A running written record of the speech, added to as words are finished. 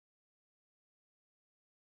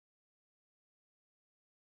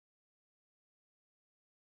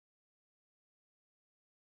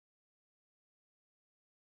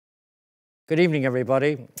Good evening,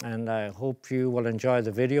 everybody, and I hope you will enjoy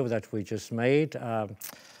the video that we just made of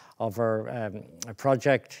our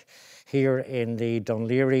project here in the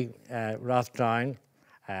Laoghaire-Rathdown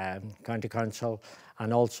County Council,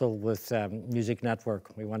 and also with Music Network.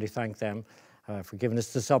 We want to thank them for giving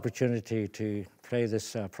us this opportunity to play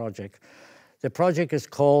this project. The project is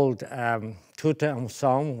called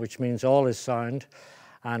Tudo, which means all is sound,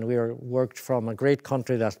 and we worked from a great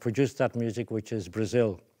country that's produced that music, which is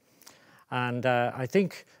Brazil. And I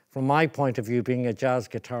think, from my point of view, being a jazz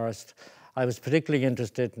guitarist, I was particularly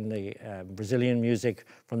interested in the Brazilian music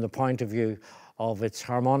from the point of view of its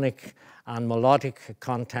harmonic and melodic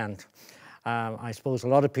content. I suppose a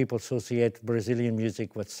lot of people associate Brazilian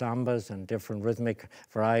music with sambas and different rhythmic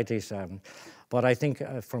varieties. But I think,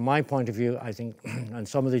 from my point of view, I think, and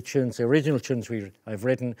some of the tunes, the original tunes I've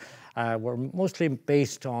written, were mostly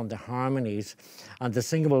based on the harmonies and the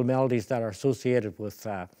singable melodies that are associated with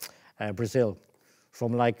Brazil,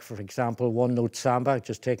 from, like, for example, one-note samba,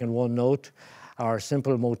 just taking one note, or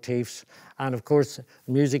simple motifs, and of course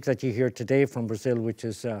music that you hear today from Brazil, which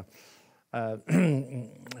is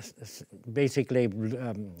basically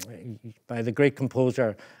by the great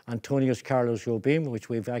composer Antônio Jobim, which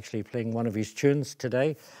we've actually playing one of his tunes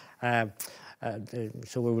today.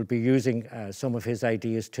 So we will be using some of his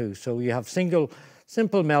ideas too. So you have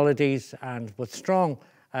simple melodies and with strong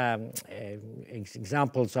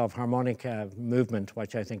examples of harmonic movement,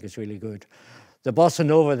 which I think is really good. The bossa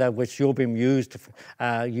nova that which Jobim used,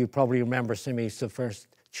 you probably remember Simi's the first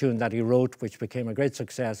tune that he wrote, which became a great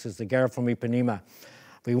success, is the Girl from Ipanema.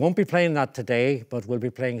 We won't be playing that today, but we'll be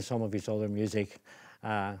playing some of his other music.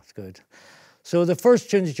 It's good. So the first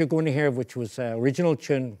tune that you're going to hear, which was original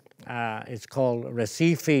tune, it's called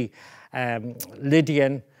Recife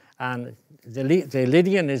Lydian, and the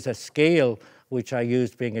Lydian is a scale which I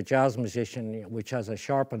used being a jazz musician, which has a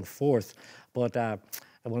sharpened fourth, but I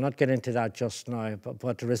will not get into that just now.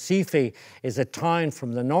 But Recife is a town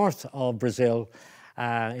from the north of Brazil.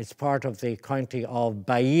 It's part of the county of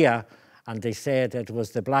Bahia, and they said it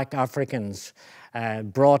was the black Africans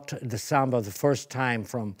brought the samba the first time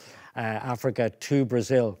from Africa to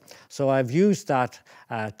Brazil. So I've used that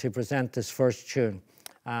to present this first tune.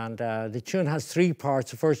 And the tune has three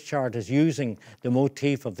parts. The first part is using the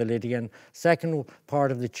motif of the Lydian. Second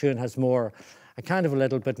part of the tune has more, a kind of a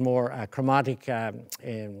little bit more chromatic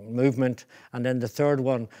movement. And then the third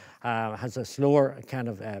one has a slower kind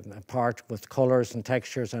of part with colors and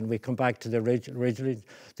textures. And we come back to the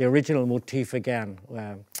original motif again,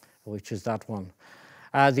 which is that one.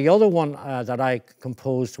 The other one that I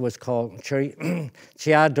composed was called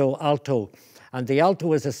Chiado Alto. And the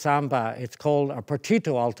alto is a samba. It's called a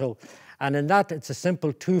partito alto. And in that, it's a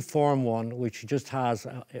simple two-form one, which just has,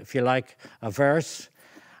 if you like, a verse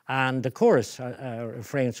and the chorus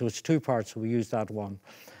refrain. So it's two parts, so we use that one.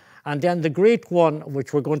 And then the great one,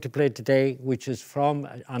 which we're going to play today, which is from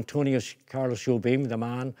Antônio Jobim, the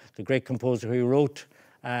man, the great composer who wrote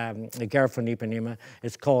The Girl from Ipanema.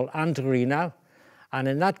 It's called Antarina. And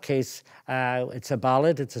in that case, it's a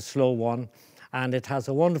ballad. It's a slow one. And it has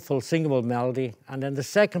a wonderful singable melody. And then the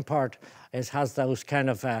second part has those kind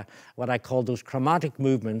of, what I call those chromatic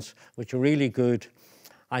movements, which are really good.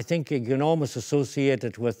 I think you can almost associate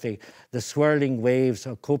it with the swirling waves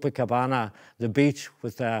of Copacabana, the beach,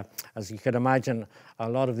 with, as you can imagine, a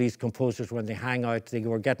lot of these composers, when they hang out, they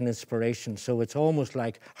were getting inspiration. So it's almost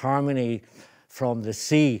like harmony from the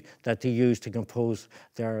sea that they use to compose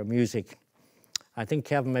their music. I think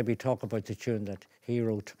Kevin maybe talk about the tune that he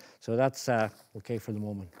wrote. So that's okay for the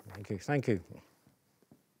moment. Thank you. Thank you.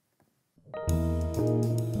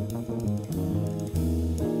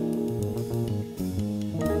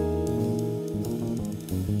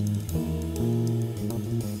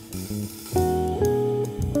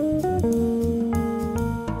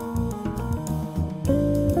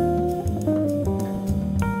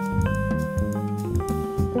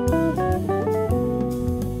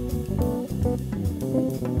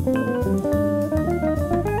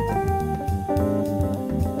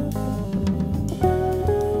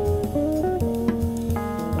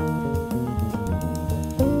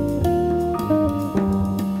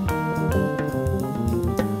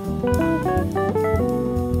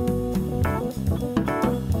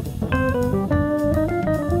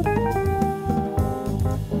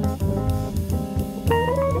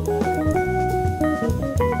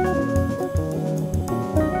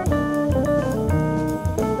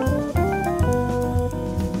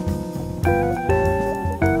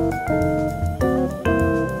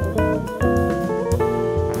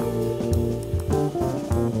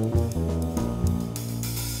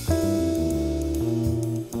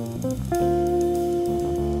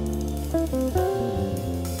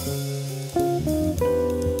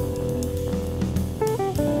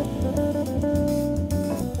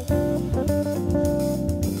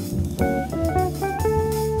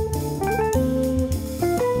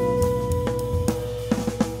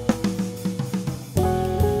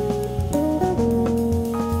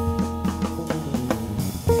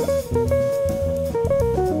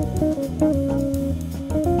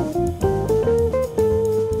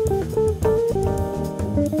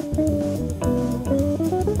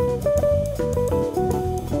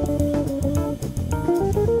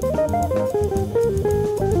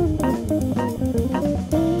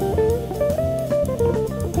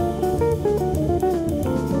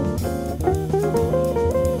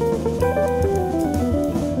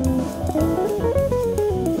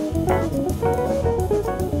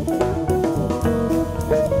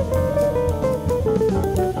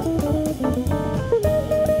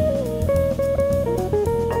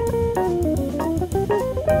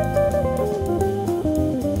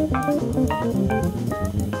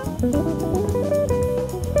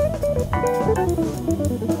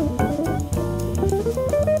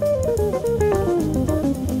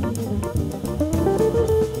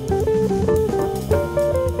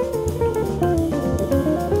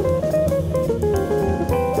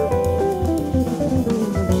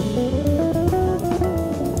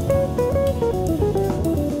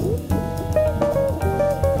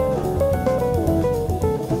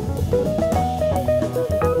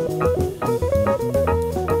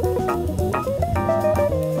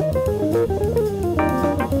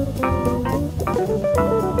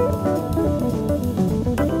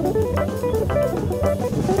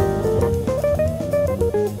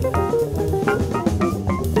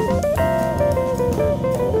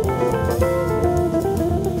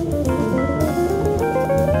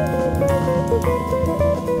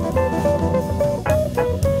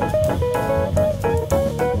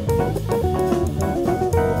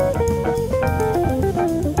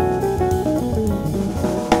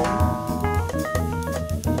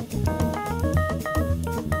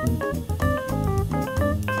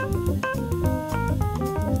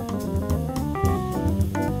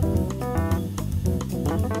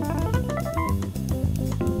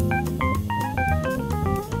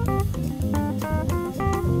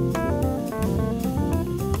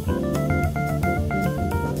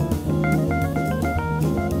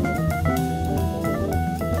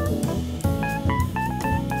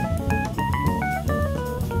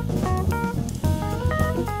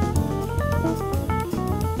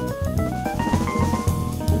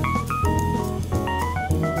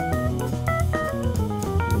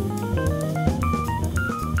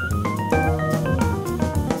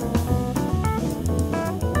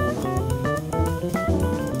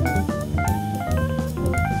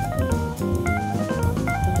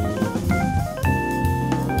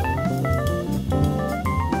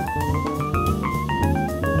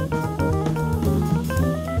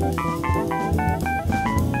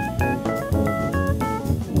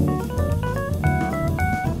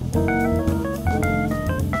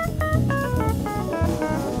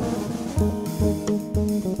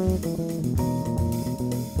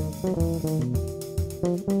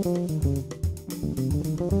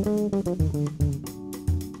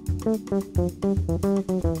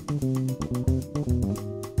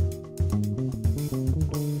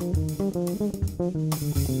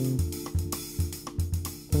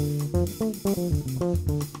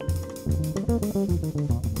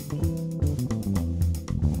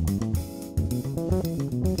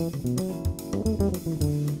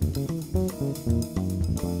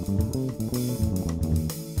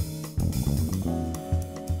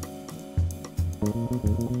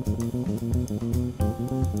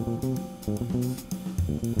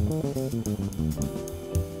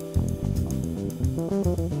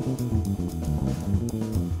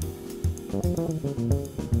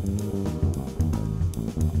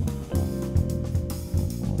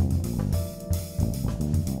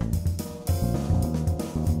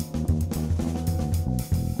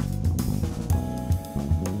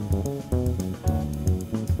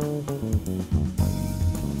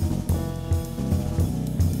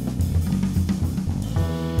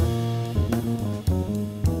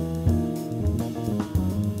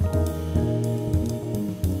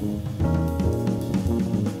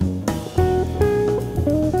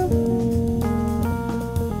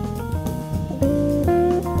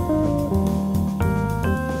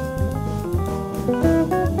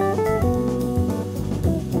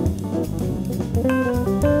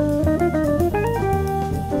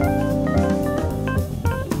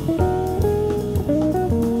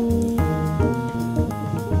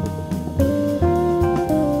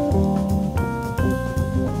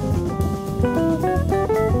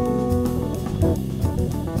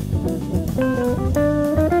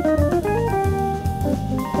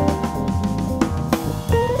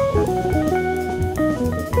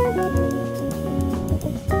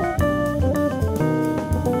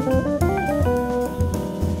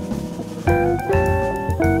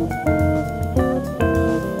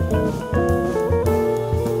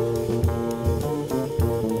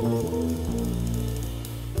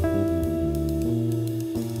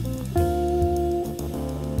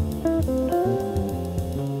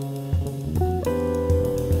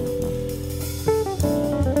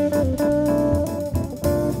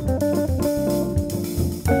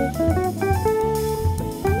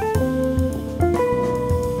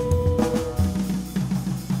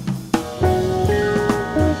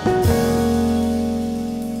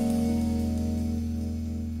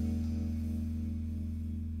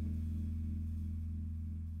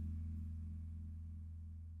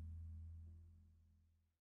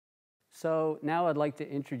 So now I'd like to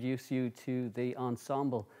introduce you to the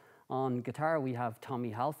ensemble. On guitar, we have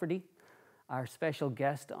Tommy Halferty. Our special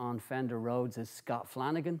guest on Fender Rhodes is Scott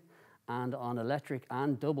Flanigan. And on electric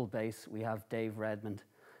and double bass, we have Dave Redmond.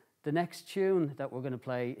 The next tune that we're going to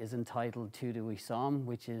play is entitled Tudo,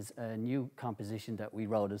 which is a new composition that we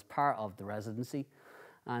wrote as part of the residency.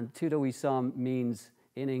 And Tudo means,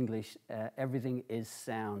 in English, everything is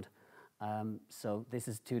sound. So this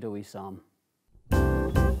is Tudo.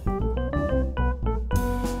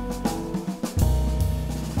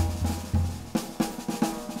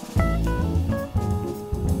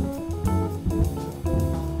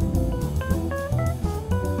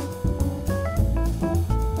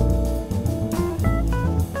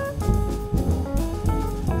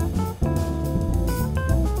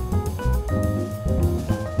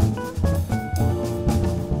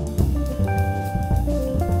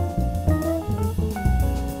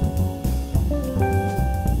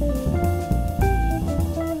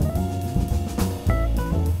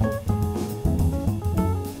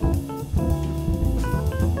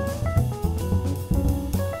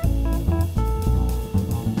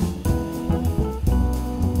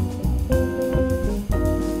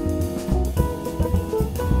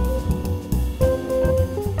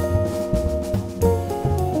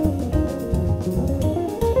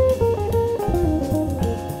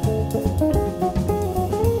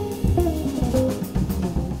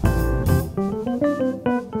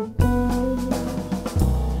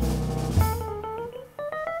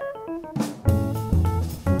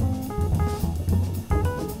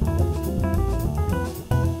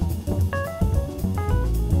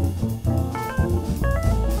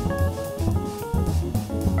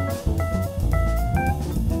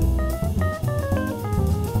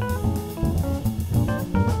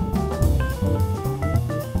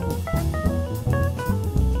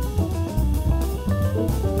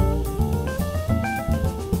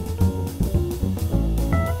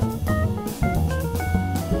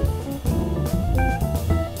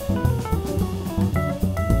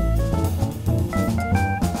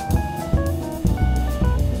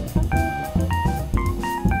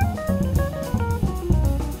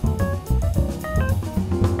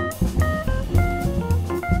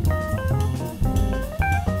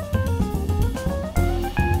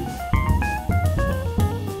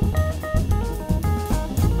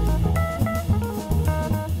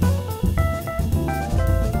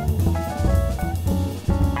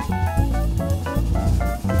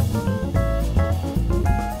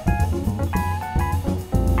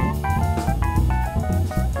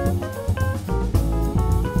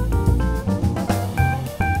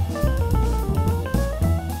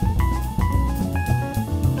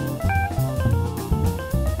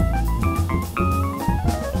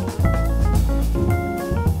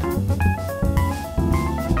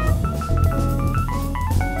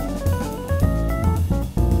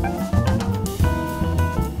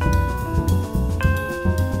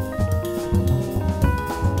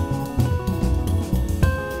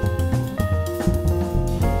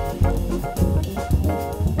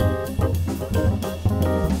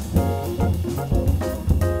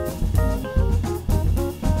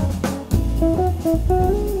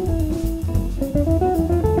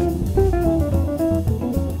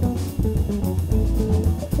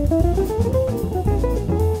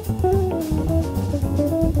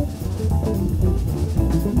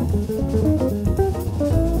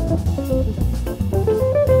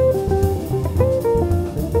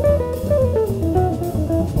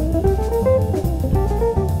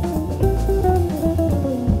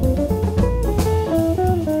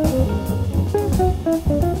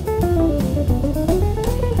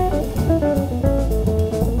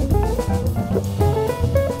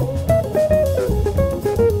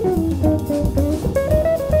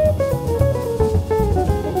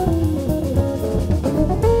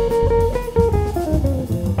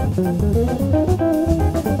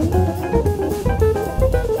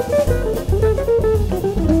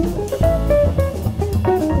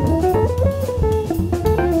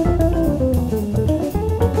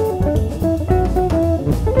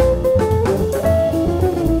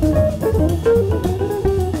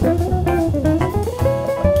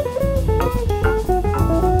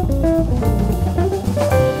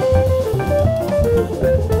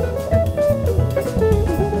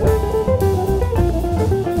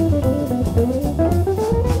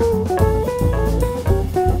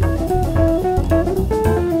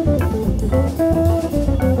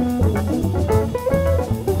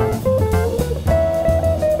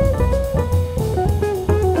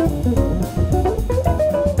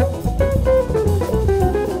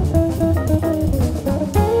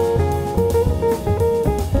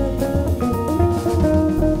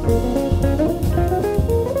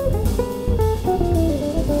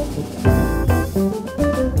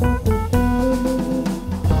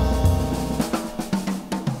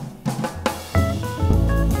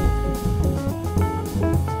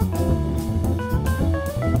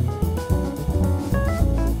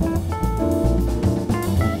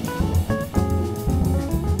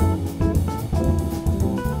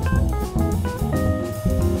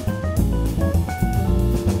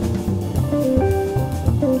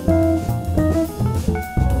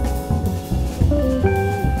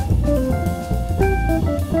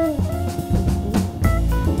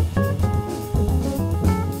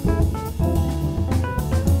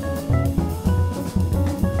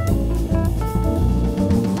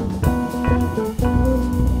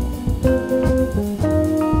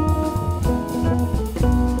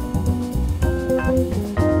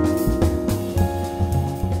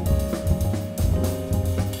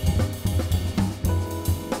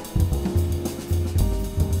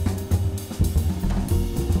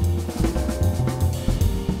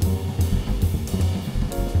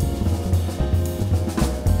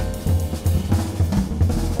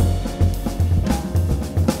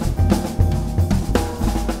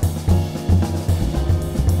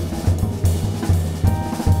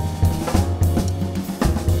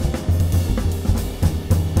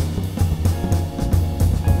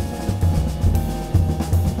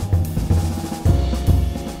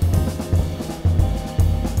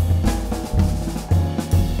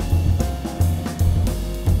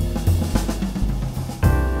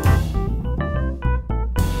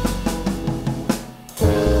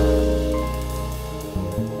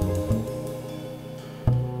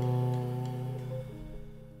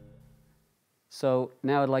 So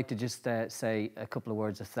now I'd like to just say a couple of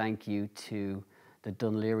words of thank you to the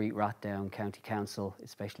Laoghaire-Rathdown County Council,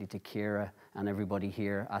 especially to Ciara and everybody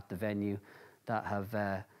here at the venue that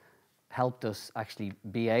have helped us actually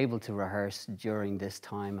be able to rehearse during this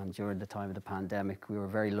time and during the time of the pandemic. We were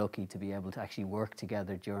very lucky to be able to actually work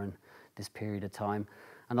together during this period of time.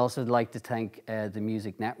 And also I'd like to thank the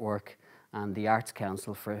Music Network and the Arts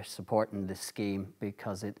Council for supporting this scheme,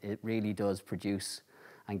 because it really does produce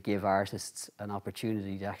and give artists an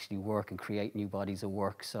opportunity to actually work and create new bodies of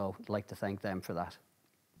work. So I'd like to thank them for that.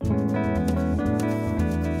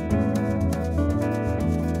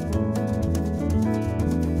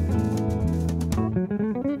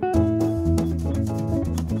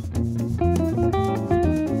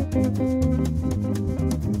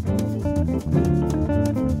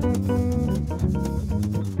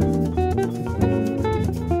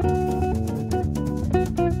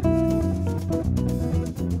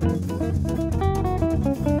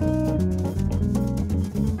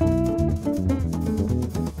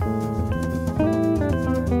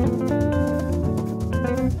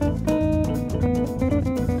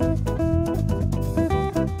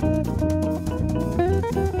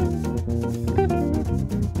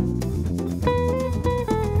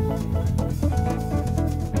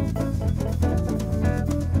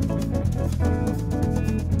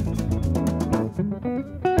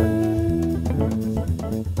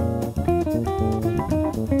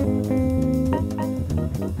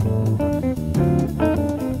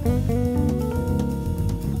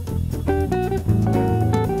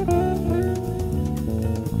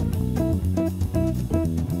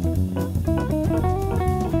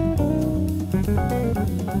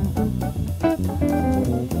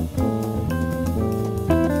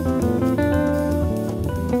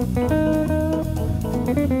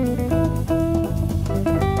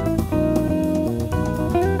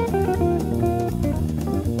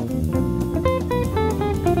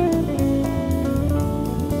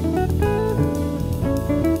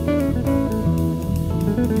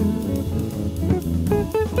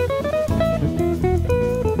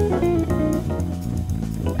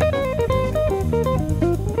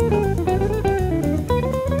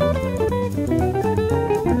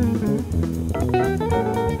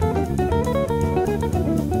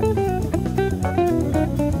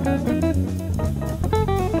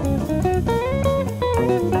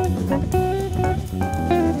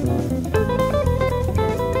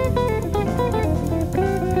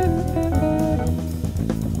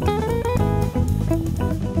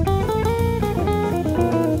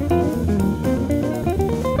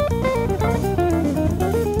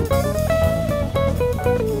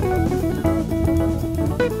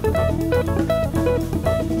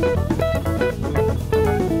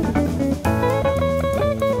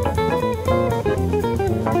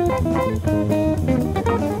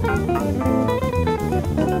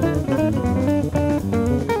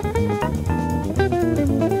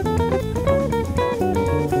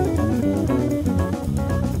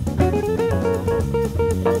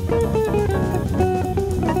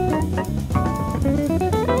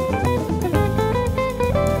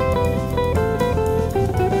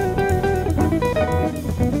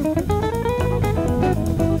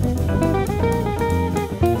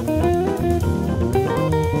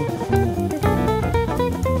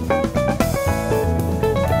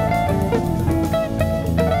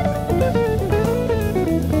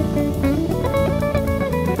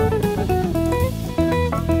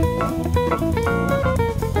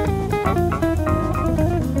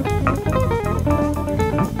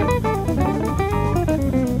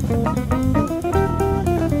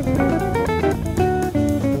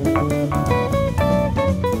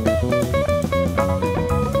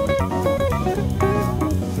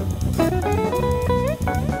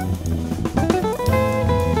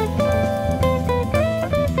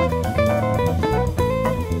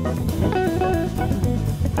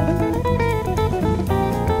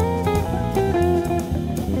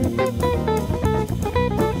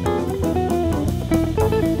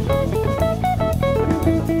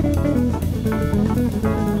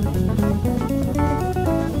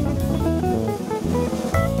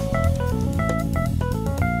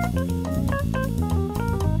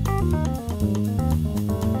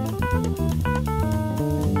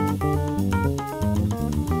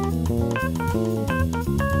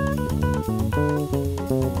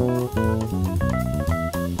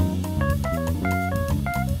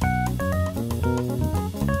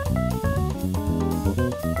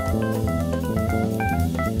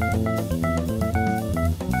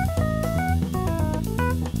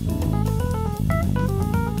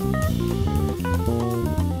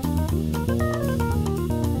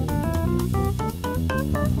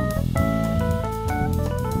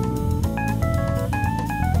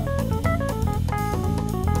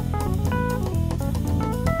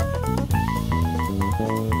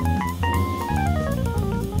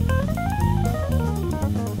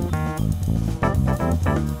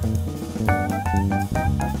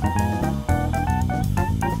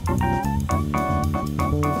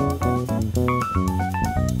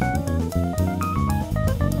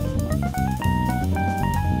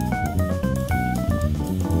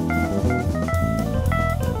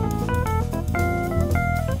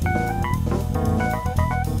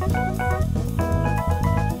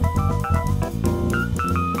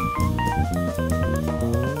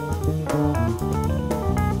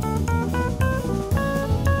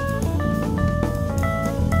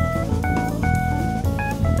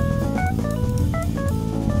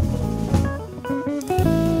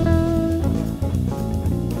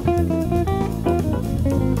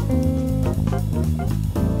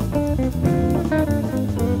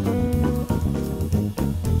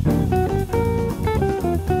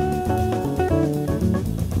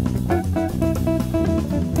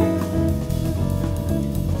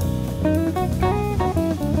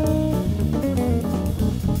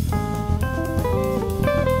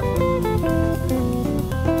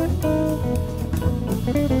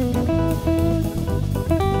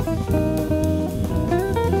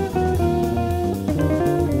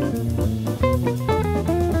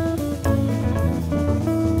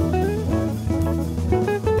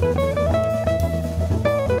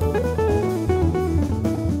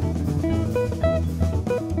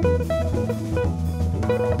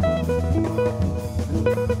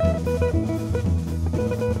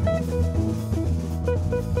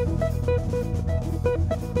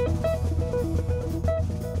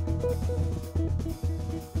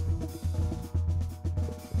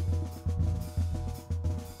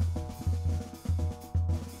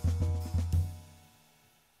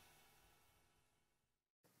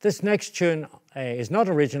 This next tune is not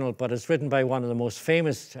original, but it's written by one of the most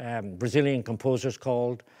famous Brazilian composers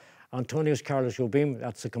called Antônio Carlos Jobim.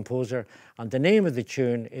 That's the composer. And the name of the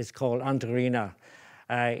tune is called Antarina.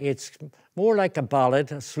 It's more like a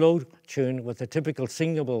ballad, a slow tune with a typical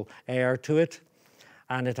singable air to it.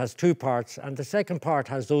 And it has two parts. And the second part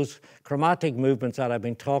has those chromatic movements that I've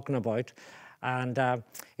been talking about. And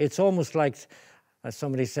it's almost like, as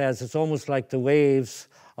somebody says, it's almost like the waves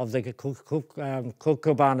of the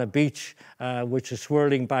Copacabana beach, which is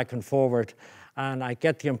swirling back and forward. And I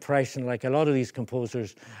get the impression, like a lot of these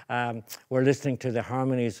composers, were listening to the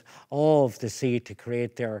harmonies of the sea to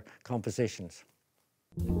create their compositions.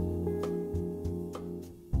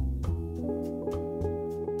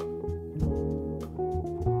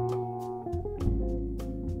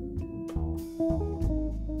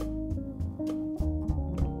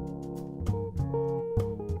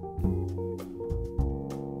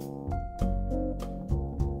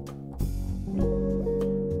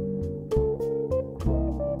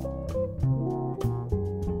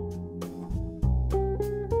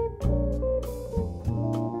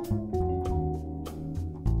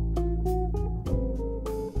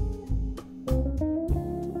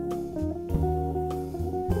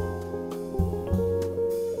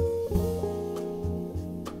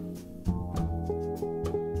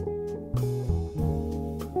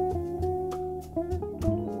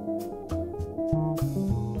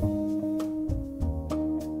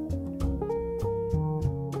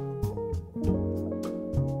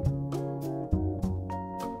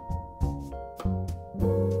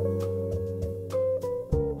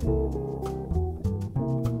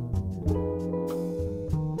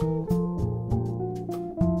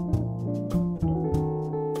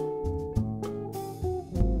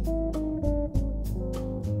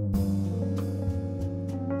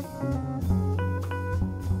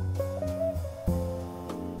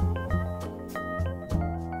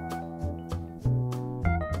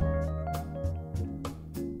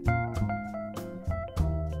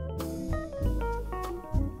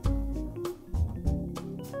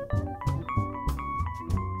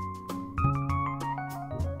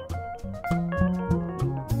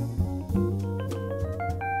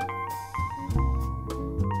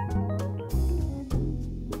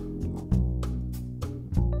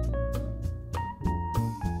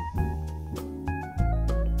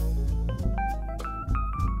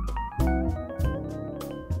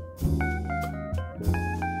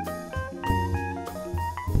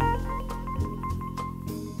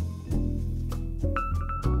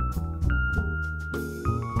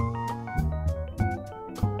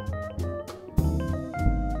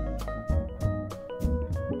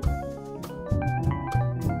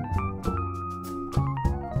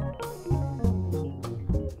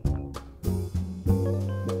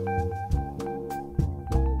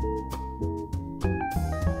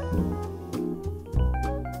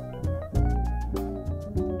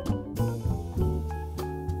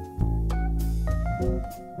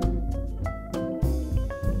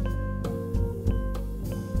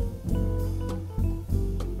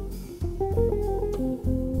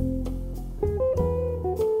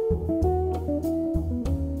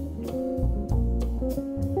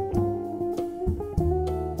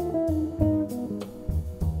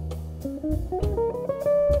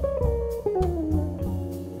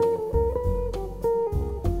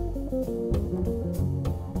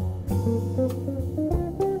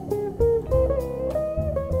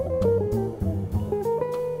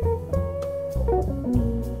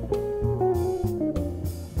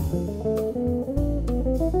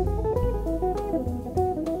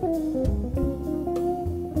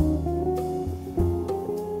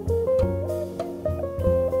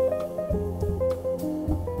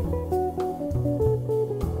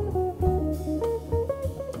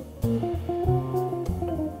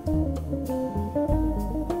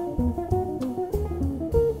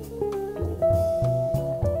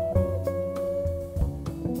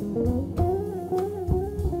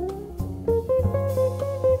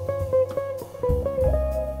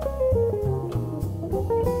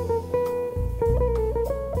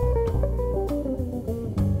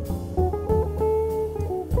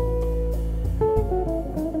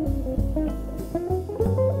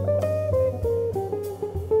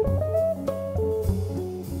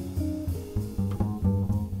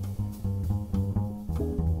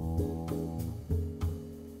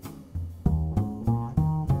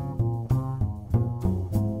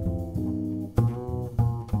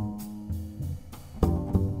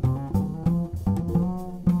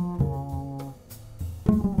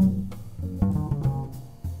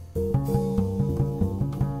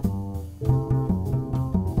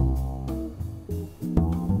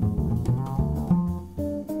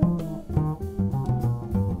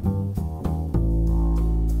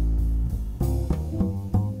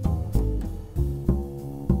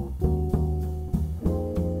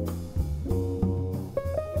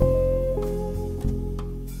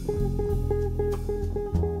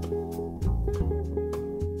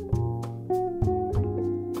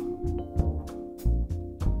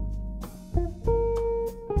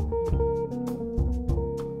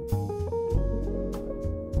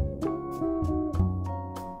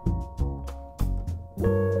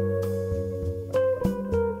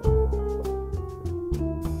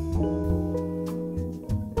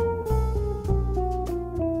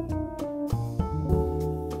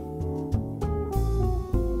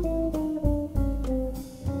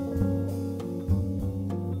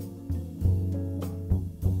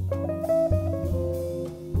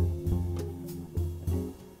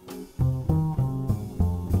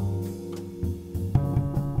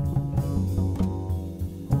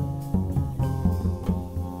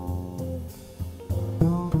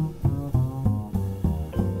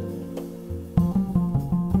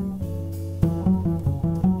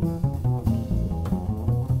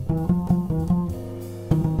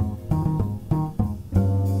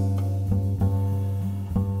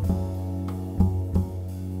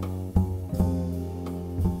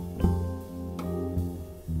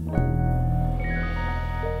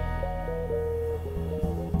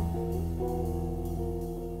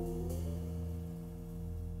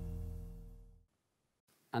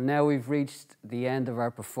 And now we've reached the end of our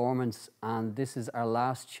performance, and this is our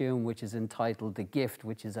last tune, which is entitled The Gift,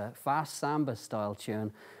 which is a fast samba style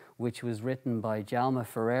tune, which was written by Jalma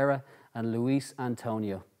Ferreira and Luis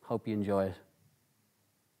Antonio. Hope you enjoy it.